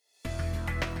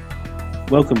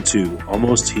Welcome to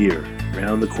Almost Here,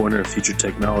 Round the Corner Future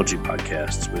Technology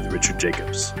podcasts with Richard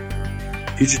Jacobs.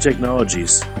 Future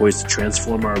technologies poised to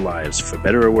transform our lives for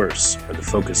better or worse are the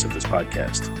focus of this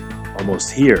podcast.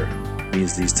 Almost here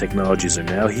means these technologies are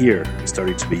now here and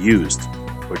starting to be used,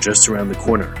 or just around the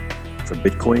corner, from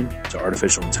Bitcoin to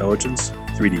artificial intelligence,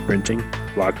 3D printing,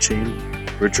 blockchain,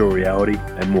 virtual reality,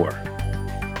 and more.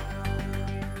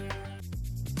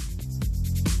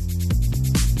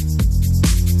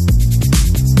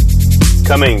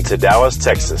 Coming to Dallas,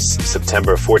 Texas,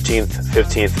 September 14th,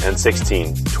 15th, and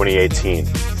 16th, 2018,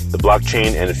 the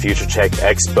Blockchain and Future Tech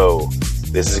Expo.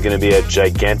 This is going to be a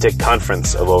gigantic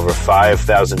conference of over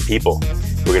 5,000 people.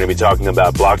 We're going to be talking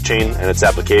about blockchain and its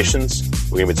applications.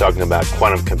 We're going to be talking about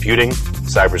quantum computing,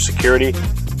 cybersecurity,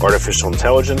 artificial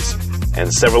intelligence,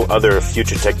 and several other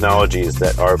future technologies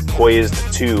that are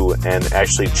poised to and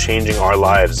actually changing our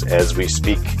lives as we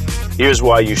speak. Here's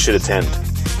why you should attend.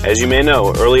 As you may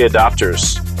know, early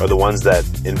adopters are the ones that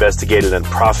investigated and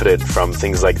profited from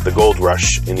things like the gold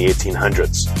rush in the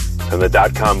 1800s, from the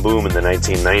dot-com boom in the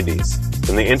 1990s,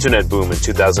 from the internet boom in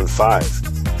 2005,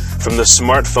 from the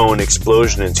smartphone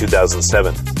explosion in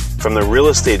 2007, from the real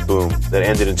estate boom that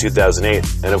ended in 2008,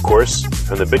 and of course,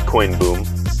 from the Bitcoin boom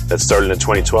that started in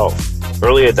 2012.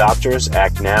 Early adopters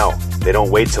act now. They don't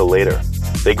wait till later.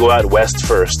 They go out west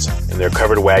first. In their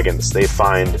covered wagons, they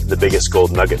find the biggest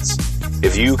gold nuggets.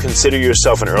 If you consider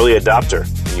yourself an early adopter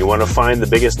and you want to find the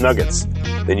biggest nuggets,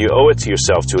 then you owe it to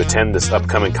yourself to attend this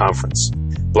upcoming conference.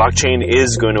 Blockchain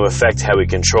is going to affect how we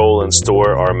control and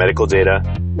store our medical data,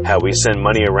 how we send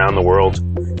money around the world,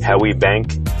 how we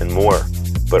bank, and more.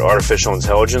 But artificial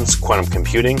intelligence, quantum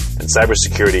computing, and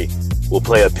cybersecurity will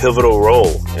play a pivotal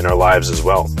role in our lives as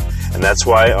well. And that's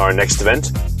why our next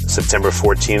event, September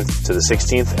 14th to the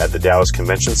 16th at the Dallas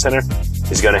Convention Center,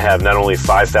 is going to have not only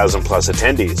 5,000 plus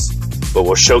attendees, but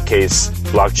will showcase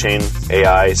blockchain,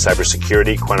 AI,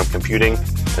 cybersecurity, quantum computing,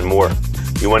 and more.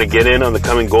 You want to get in on the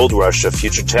coming gold rush of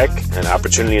future tech and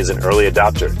opportunity as an early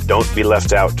adopter. Don't be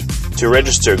left out. To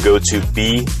register, go to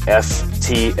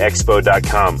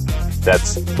bftexpo.com.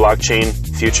 That's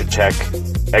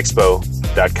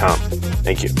blockchainfuturetechexpo.com.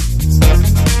 Thank you.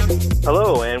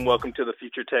 Hello, and welcome to the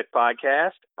Future Tech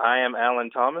Podcast. I am Alan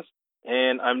Thomas,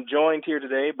 and I'm joined here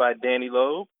today by Danny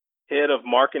Loeb, Head of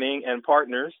Marketing and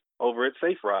Partners over at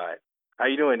SafeRide. How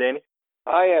you doing, Danny?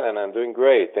 Hi, Alan. I'm doing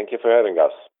great. Thank you for having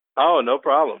us. Oh, no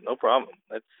problem.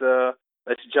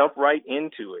 Let's jump right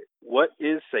into it. What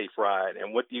is SafeRide,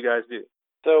 and what do you guys do?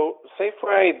 So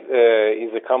SafeRide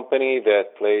is a company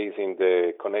that plays in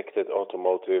the connected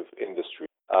automotive industry.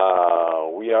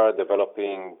 We are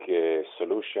developing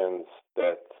solutions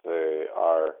that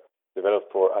are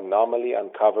developed for anomaly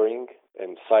uncovering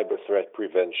and cyber threat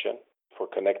prevention for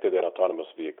connected and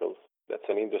autonomous vehicles. That's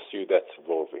an industry that's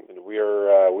evolving. And we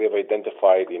have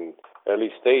identified in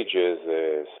early stages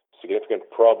a significant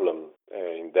problem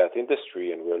in that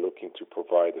industry, and we're looking to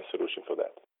provide a solution for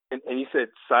that. And you said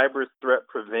cyber threat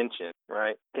prevention,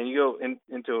 right? Can you go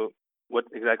into what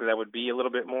exactly that would be a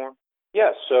little bit more?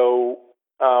 Yeah, so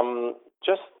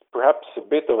just perhaps a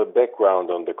bit of a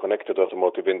background on the connected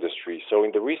automotive industry. So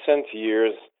in the recent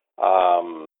years,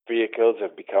 vehicles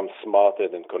have become smarter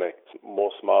and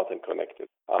more smart and connected.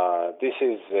 This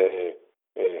is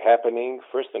happening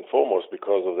first and foremost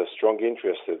because of the strong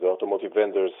interest that the automotive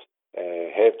vendors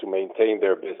have to maintain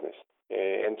their business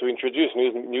and to introduce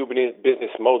new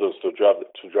business models to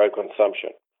drive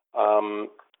consumption.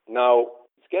 Now,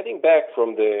 it's getting back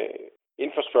from the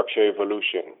infrastructure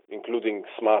evolution, including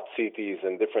smart cities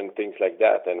and different things like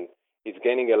that, and it's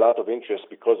gaining a lot of interest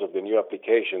because of the new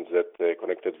applications that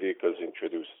connected vehicles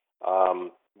introduce.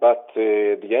 But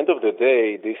at the end of the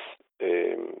day, this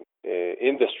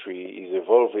industry is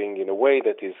evolving in a way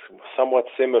that is somewhat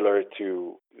similar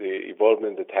to the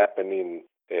evolvement that happened in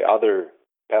other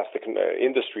past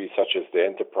industries, such as the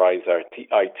enterprise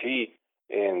IT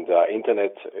and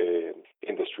internet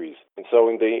industries. And so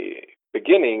in the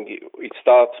beginning, it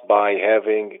starts by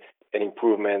having an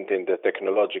improvement in the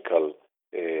technological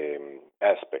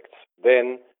aspects.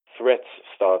 Then threats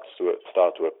start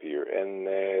to appear, and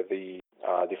the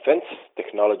defense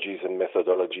technologies and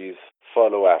methodologies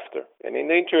follow after. And in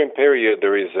the interim period,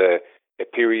 there is a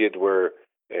period where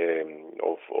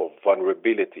of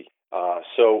vulnerability.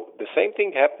 So the same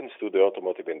thing happens to the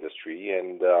automotive industry,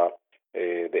 and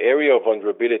the area of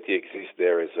vulnerability exists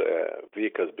there as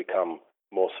vehicles become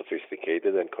more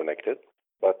sophisticated and connected.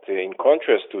 But in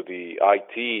contrast to the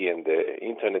IT and the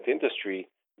internet industry,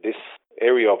 this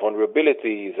area of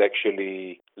vulnerability is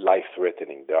actually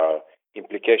life-threatening. There are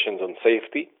implications on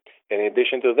safety, And in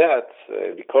addition to that,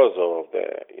 because of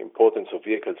the importance of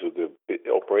vehicles to the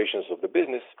operations of the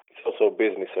business, it's also a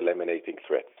business eliminating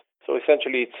threats. So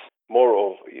essentially,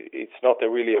 it's not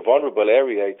really a vulnerable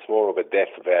area, it's more of a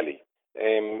death valley.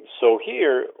 So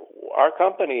here, our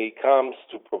company comes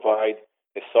to provide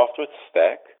a software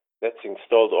stack that's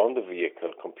installed on the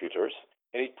vehicle computers,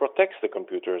 and it protects the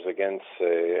computers against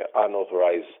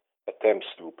unauthorized attempts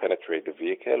to penetrate the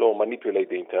vehicle or manipulate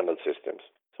the internal systems.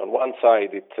 So on one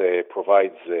side, it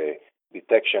provides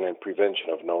detection and prevention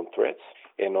of known threats,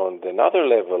 and on another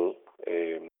level,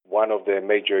 one of the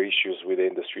major issues with the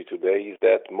industry today is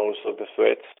that most of the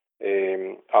threats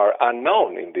are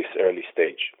unknown in this early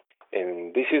stage.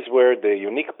 And this is where the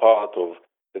unique part of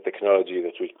the technology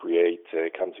that we create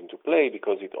comes into play,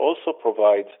 because it also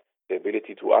provides the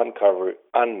ability to uncover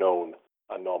unknown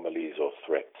anomalies or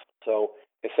threats. So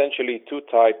essentially two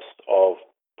types of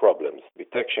problems: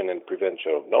 detection and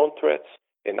prevention of known threats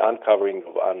and uncovering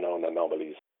of unknown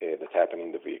anomalies that happen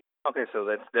in the vehicle. Okay, so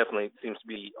that definitely seems to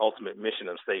be the ultimate mission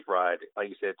of SafeRide, like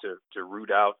you said, to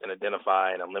root out and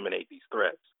identify and eliminate these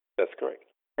threats. That's correct.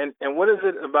 And what is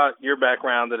it about your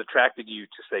background that attracted you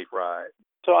to SafeRide?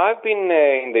 So I've been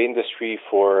in the industry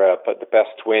for the past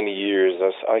 20 years.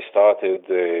 I started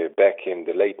back in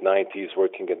the late 90s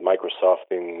working at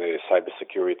Microsoft in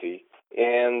cybersecurity,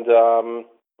 and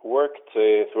worked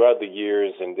throughout the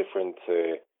years in different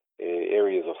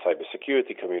areas of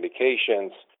cybersecurity,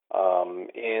 communications,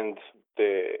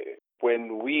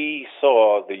 when we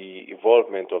saw the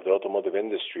evolvement of the automotive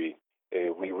industry,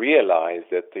 we realized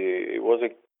that it was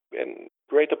a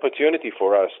great opportunity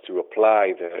for us to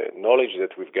apply the knowledge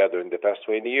that we've gathered in the past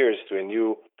 20 years to a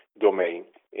new domain.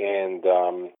 And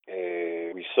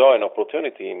we saw an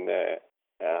opportunity in the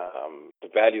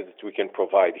value that we can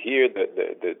provide here.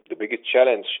 The biggest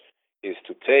challenge is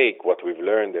to take what we've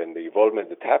learned and the evolvement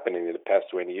that happened in the past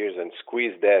 20 years and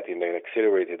squeeze that in an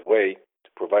accelerated way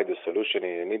to provide a solution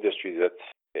in an industry that's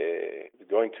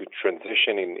going to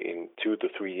transition in 2 to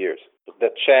 3 years. So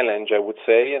that challenge, I would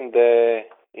say, and the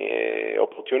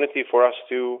opportunity for us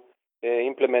to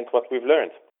implement what we've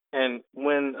learned. And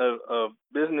when a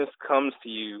business comes to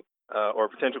you or a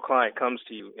potential client comes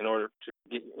to you in order to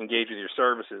engage with your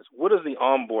services, what does the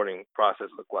onboarding process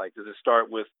look like? Does it start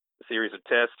with a series of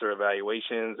tests or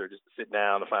evaluations, or just sit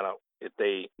down to find out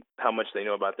how much they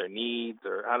know about their needs,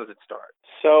 or how does it start?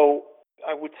 So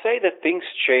I would say that things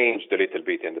changed a little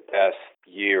bit in the past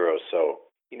year or so.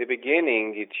 In the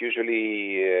beginning, it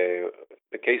usually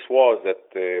the case was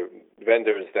that the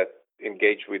vendors that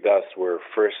engaged with us were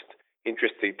first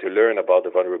interested to learn about the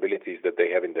vulnerabilities that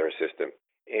they have in their system,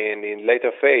 and in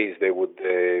later phase they would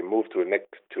move to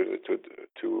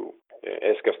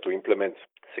ask us to implement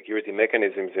security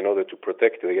mechanisms in order to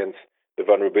protect against the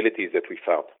vulnerabilities that we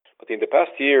found. But in the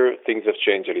past year, things have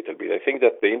changed a little bit. I think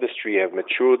that the industry have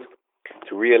matured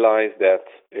to realize that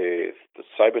the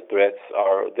cyber threats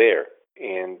are there,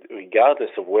 and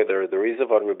regardless of whether there is a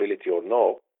vulnerability or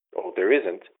no, or there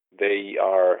isn't, they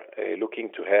are looking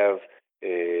to have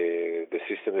the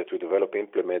system that we develop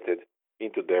implemented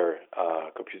into their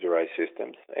computerized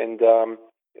systems.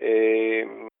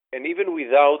 And even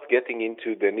without getting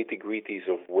into the nitty-gritties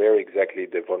of where exactly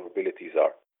the vulnerabilities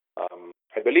are,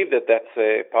 I believe that that's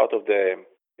part of the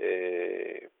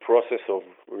process of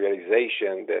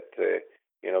realization that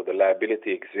the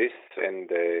liability exists, and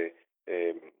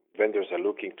vendors are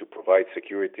looking to provide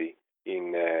security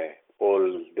in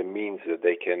all the means that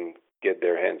they can get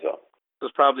their hands on. So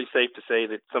it's probably safe to say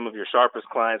that some of your sharpest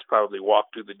clients probably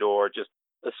walk through the door just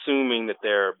assuming that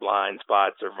there are blind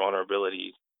spots or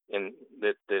vulnerabilities and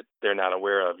that they're not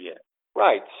aware of yet.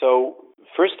 Right. So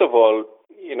first of all,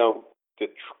 the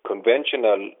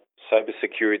conventional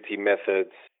cybersecurity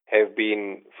methods have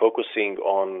been focusing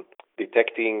on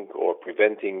detecting or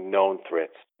preventing known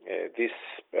threats. This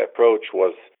approach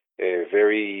was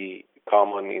very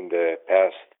common in the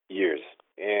past years.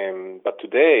 But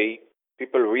today,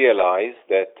 people realize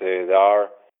that there are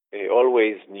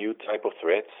always new type of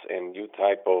threats and new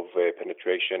type of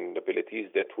penetration abilities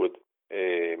that would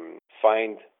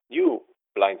find new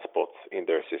blind spots in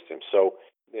their system. So,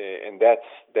 and that's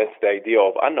the idea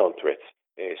of unknown threats.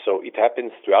 So it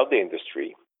happens throughout the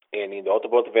industry, and in the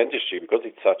automotive industry, because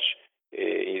it's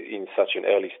in such an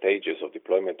early stages of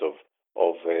deployment of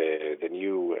the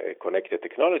new connected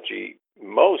technology,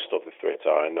 most of the threats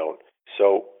are unknown.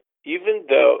 So even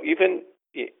though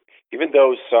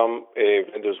some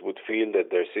vendors would feel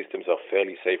that their systems are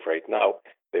fairly safe right now,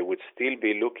 they would still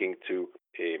be looking to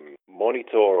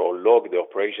monitor or log the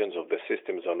operations of the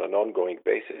systems on an ongoing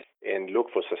basis and look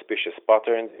for suspicious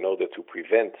patterns in order to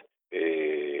prevent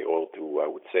or to, I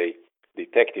would say,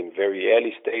 detect in very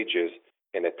early stages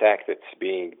an attack that's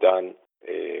being done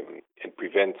and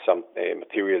prevent some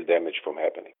material damage from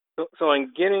happening. So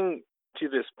in getting to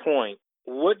this point,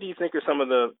 what do you think are some of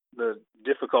the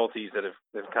difficulties that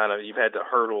have kind of you've had to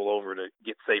hurdle over to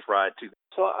get SafeRide to?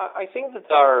 So I think that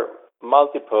there are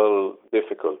multiple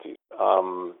difficulties.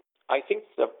 I think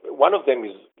that one of them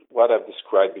is what I've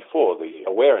described before, the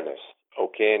awareness.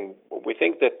 Okay, and we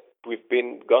think that we've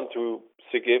gone through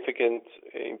significant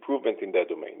improvement in that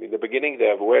domain. In the beginning,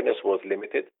 the awareness was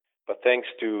limited, but thanks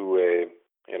to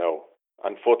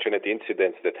unfortunate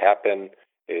incidents that happen,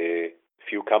 a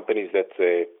few companies that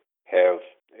have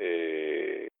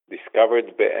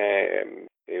discovered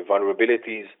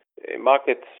vulnerabilities,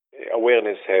 market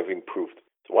awareness have improved.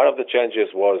 So one of the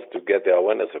challenges was to get the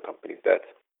awareness of companies. That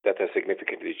has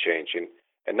significantly changed. In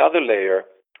another layer,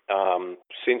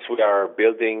 since we are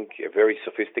building a very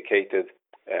sophisticated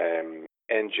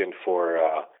engine for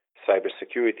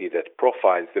cybersecurity that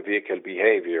profiles the vehicle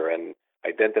behavior and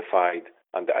identifies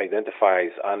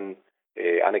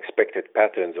unexpected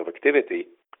patterns of activity,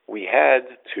 we had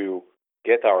to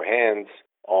get our hands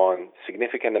on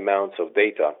significant amounts of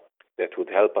data that would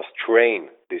help us train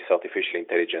this artificial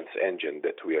intelligence engine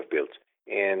that we have built.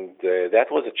 And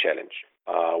that was a challenge.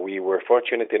 We were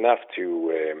fortunate enough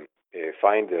to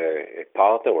find a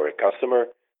partner or a customer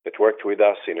that worked with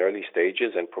us in early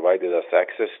stages and provided us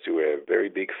access to a very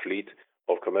big fleet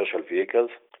of commercial vehicles.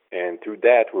 And through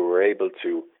that, we were able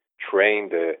to train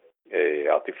the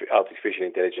artificial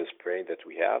intelligence brain that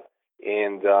we have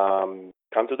and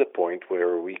come to the point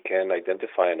where we can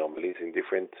identify anomalies in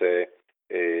different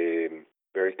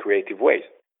very creative ways.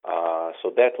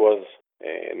 So that was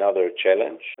another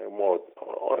challenge,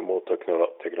 on a more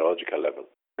technological level.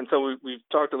 And so we've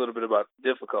talked a little bit about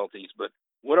difficulties, but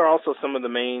what are also some of the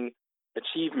main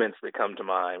achievements that come to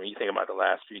mind when you think about the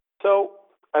last few years? So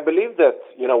I believe that,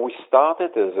 we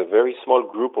started as a very small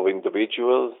group of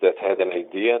individuals that had an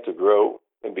idea to grow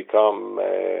and become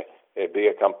a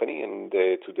bigger company. And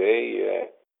today,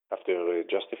 after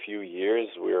just a few years,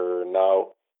 we're now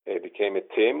became a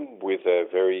team with a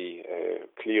very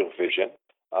clear vision.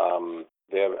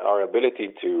 Our ability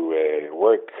to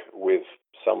work with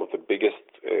some of the biggest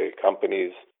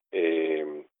companies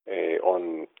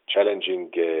on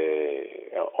challenging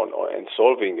and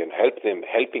solving and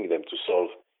helping them to solve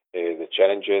the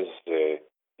challenges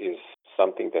is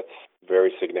something that's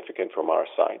very significant from our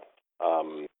side.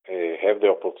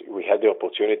 We had the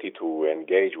opportunity to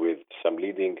engage with some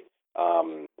leading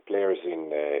players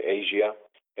in Asia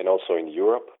and also in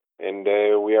Europe. And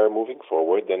we are moving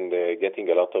forward and getting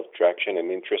a lot of traction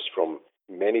and interest from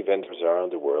many vendors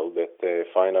around the world that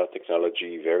find our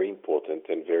technology very important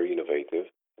and very innovative.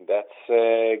 And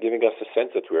that's giving us a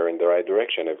sense that we're in the right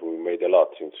direction, and we made a lot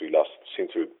since we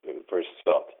first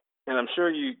started. And I'm sure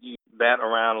you bat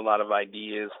around a lot of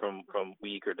ideas from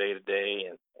week or day to day.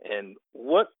 And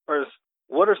what are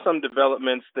some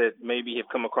developments that maybe have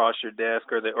come across your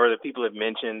desk or that people have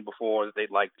mentioned before that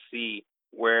they'd like to see,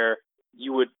 where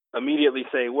you would immediately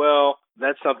say, well,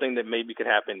 that's something that maybe could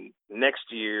happen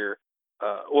next year,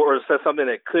 or something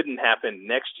that couldn't happen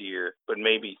next year, but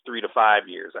maybe 3 to 5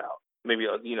 years out? Maybe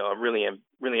a really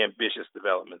ambitious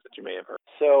development that you may have heard.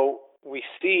 So we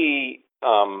see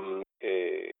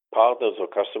partners or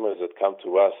customers that come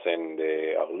to us and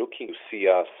are looking to see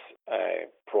us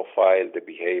profile the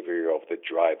behavior of the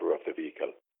driver of the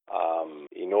vehicle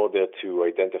in order to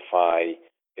identify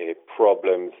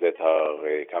problems that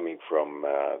are coming from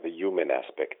the human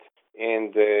aspect.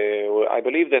 And I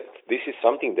believe that this is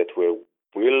something that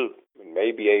we'll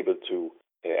may be able to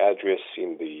address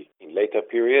in later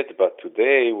period, but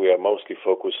today we are mostly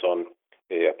focused on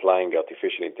applying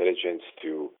artificial intelligence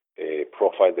to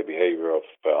profile the behavior of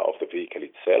the vehicle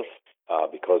itself,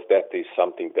 because that is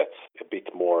something that's a bit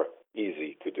more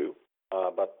easy to do.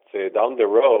 But down the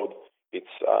road, it's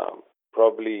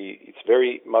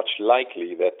very much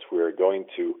likely that we're going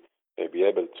to be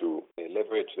able to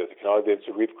leverage the technology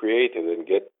that we've created and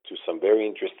get to some very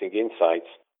interesting insights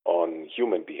on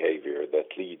human behavior that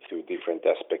leads to different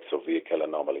aspects of vehicle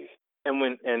anomalies.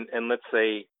 And let's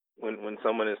say when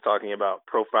someone is talking about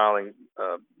profiling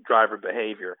driver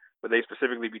behavior, would they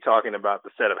specifically be talking about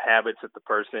the set of habits that the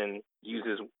person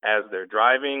uses as they're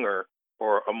driving,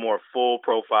 or a more full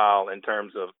profile in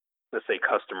terms of, let's say,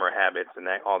 customer habits and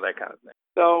all that kind of thing?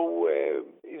 So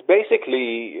it's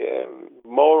basically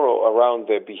more around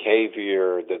the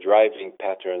behavior, the driving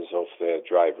patterns of the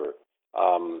driver.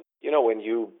 When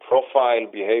you profile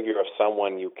behavior of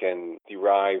someone, you can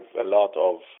derive a lot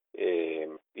of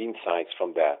insights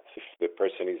from that. If the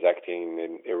person is acting in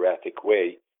an erratic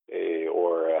way,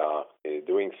 or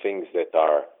doing things that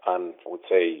are, I would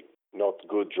say, not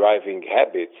good driving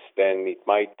habits, then it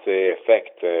might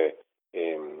affect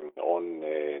on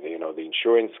the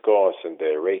insurance costs and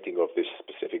the rating of this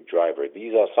specific driver.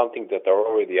 These are something that are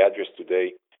already addressed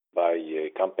today by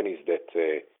companies that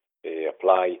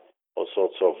apply all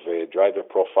sorts of driver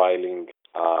profiling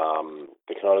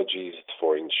technologies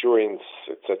for insurance,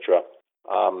 etc.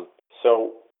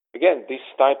 So again, this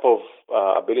type of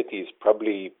ability is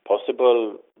probably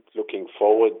possible looking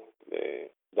forward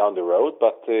down the road,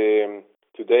 but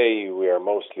today we are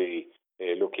mostly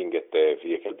looking at the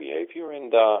vehicle behavior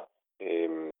and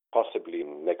possibly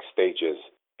in next stages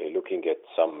looking at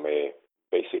some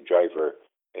basic driver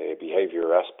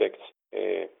behavior aspects.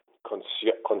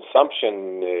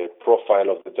 Consumption profile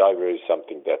of the driver is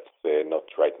something that's not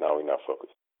right now in our focus.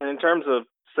 And in terms of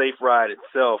Safe Ride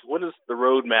itself, what does the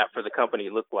roadmap for the company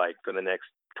look like for the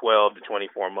next 12 to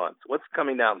 24 months? What's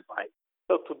coming down the pipe?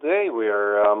 So today we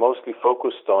are mostly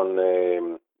focused on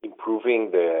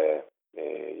improving the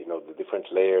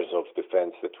different layers of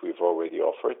defense that we've already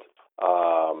offered.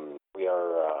 We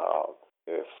are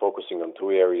focusing on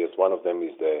two areas. One of them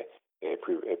is the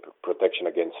protection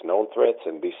against known threats,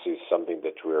 and this is something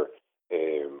that we're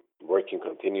working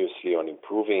continuously on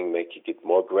improving, making it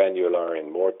more granular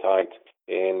and more tight.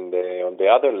 And on the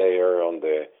other layer, on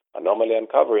the anomaly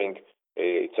uncovering,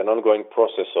 it's an ongoing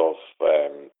process of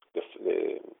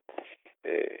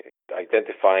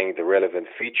identifying the relevant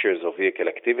features of vehicle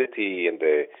activity and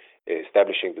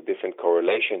establishing the different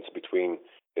correlations between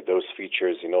those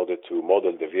features in order to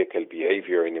model the vehicle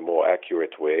behavior in a more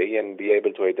accurate way and be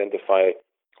able to identify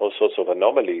all sorts of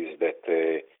anomalies that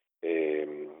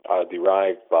are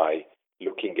derived by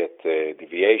looking at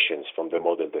deviations from the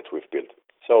model that we've built.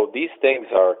 So these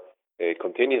things are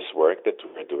continuous work that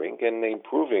we're doing and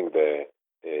improving the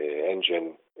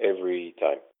engine every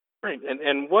time. Right.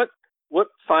 And what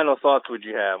final thoughts would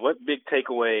you have? What big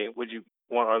takeaway would you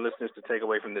want our listeners to take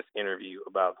away from this interview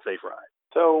about Safe Ride?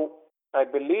 So I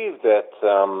believe that,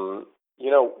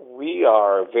 we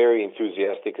are very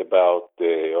enthusiastic about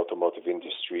the automotive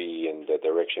industry and the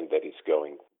direction that it's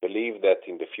going. Believe that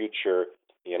in the future,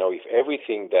 if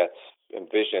everything that's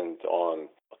envisioned on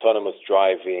autonomous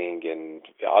driving and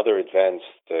other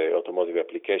advanced automotive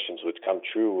applications would come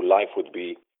true, life would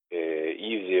be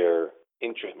easier,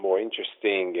 more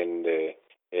interesting, and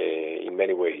in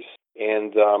many ways.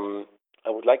 And I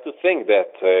would like to think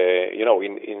that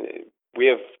we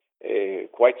have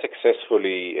quite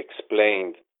successfully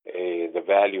explained the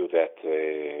value that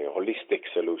holistic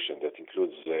solution that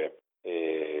includes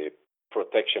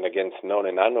protection against known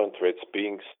and unknown threats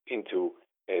brings into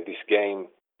this game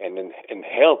and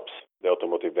helps the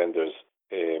automotive vendors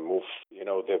move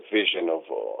the vision of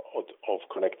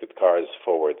connected cars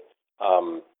forward.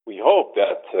 We hope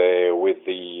that with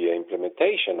the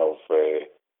implementation of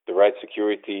the right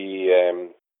security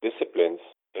disciplines,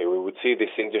 we would see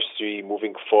this industry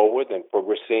moving forward and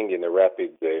progressing in a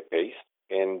rapid pace,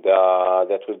 and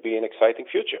that would be an exciting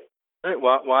future. All right.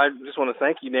 Well, I just want to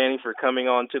thank you, Danny, for coming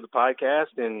on to the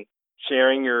podcast and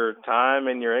sharing your time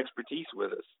and your expertise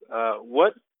with us.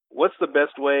 What's the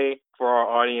best way for our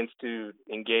audience to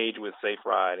engage with Safe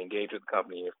Ride, engage with the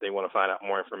company if they want to find out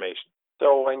more information?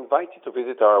 So I invite you to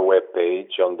visit our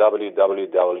webpage on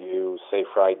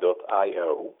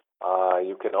www.saferide.io.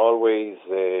 You can always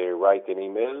write an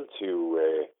email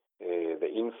to the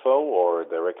info or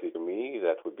directly to me.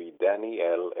 That would be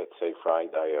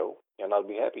dannyl@saferide.io. And I'll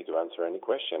be happy to answer any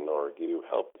question or give you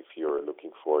help if you're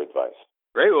looking for advice.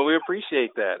 Great. Well, we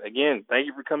appreciate that. Again, thank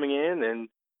you for coming in and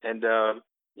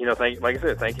like I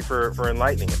said, thank you for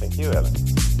enlightening us. Thank you, Alan.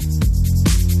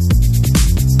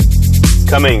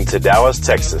 Coming to Dallas,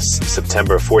 Texas,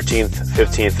 September 14th,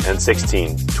 15th, and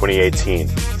 16th, 2018,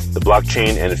 the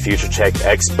Blockchain and Future Tech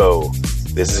Expo.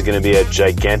 This is going to be a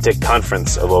gigantic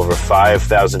conference of over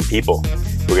 5,000 people.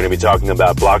 We're going to be talking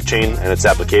about blockchain and its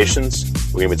applications.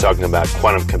 We're going to be talking about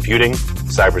quantum computing,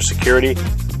 cybersecurity,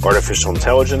 artificial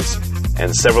intelligence,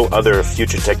 and several other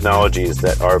future technologies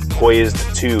that are poised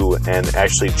to and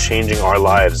actually changing our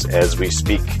lives as we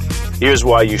speak. Here's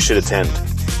why you should attend.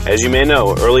 As you may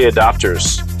know, early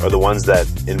adopters are the ones that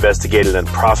investigated and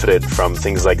profited from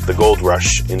things like the gold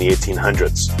rush in the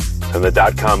 1800s, from the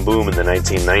dot-com boom in the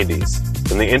 1990s,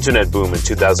 from the internet boom in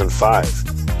 2005,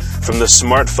 from the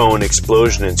smartphone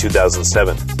explosion in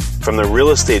 2007, from the real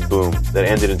estate boom that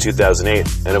ended in 2008,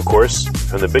 and of course,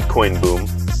 from the Bitcoin boom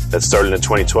that started in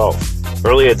 2012.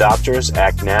 Early adopters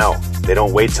act now. They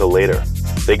don't wait till later.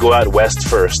 They go out west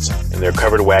first. In their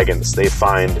covered wagons, they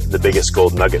find the biggest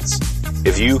gold nuggets.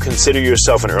 If you consider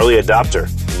yourself an early adopter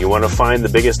and you want to find the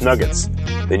biggest nuggets,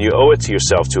 then you owe it to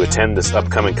yourself to attend this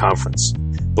upcoming conference.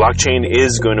 Blockchain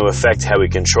is going to affect how we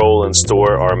control and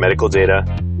store our medical data,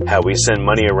 how we send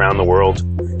money around the world,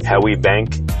 how we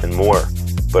bank, and more.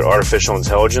 But artificial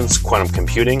intelligence, quantum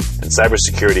computing, and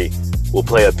cybersecurity will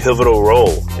play a pivotal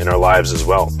role in our lives as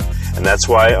well. And that's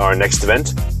why our next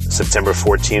event, September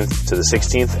 14th to the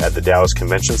 16th at the Dallas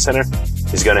Convention Center,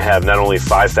 is going to have not only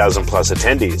 5,000 plus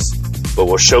attendees, but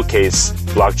will showcase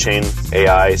blockchain,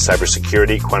 AI,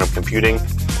 cybersecurity, quantum computing,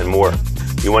 and more.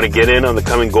 You want to get in on the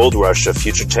coming gold rush of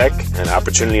future tech and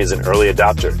opportunity as an early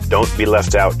adopter. Don't be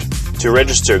left out. To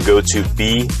register, go to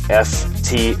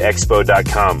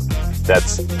bftexpo.com.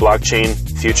 That's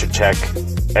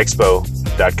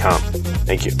blockchainfuturetechexpo.com.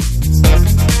 Thank you.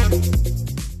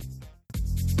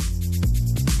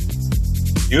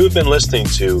 You have been listening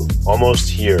to Almost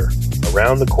Here,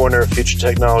 Around the Corner Future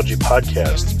Technology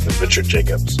podcast with Richard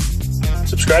Jacobs.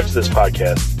 Subscribe to this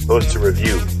podcast, post a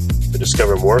review to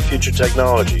discover more future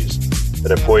technologies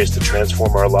that are poised to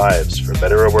transform our lives for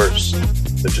better or worse,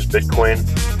 such as Bitcoin,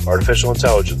 artificial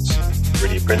intelligence,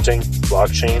 3D printing,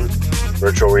 blockchain,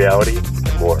 virtual reality,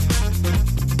 and more.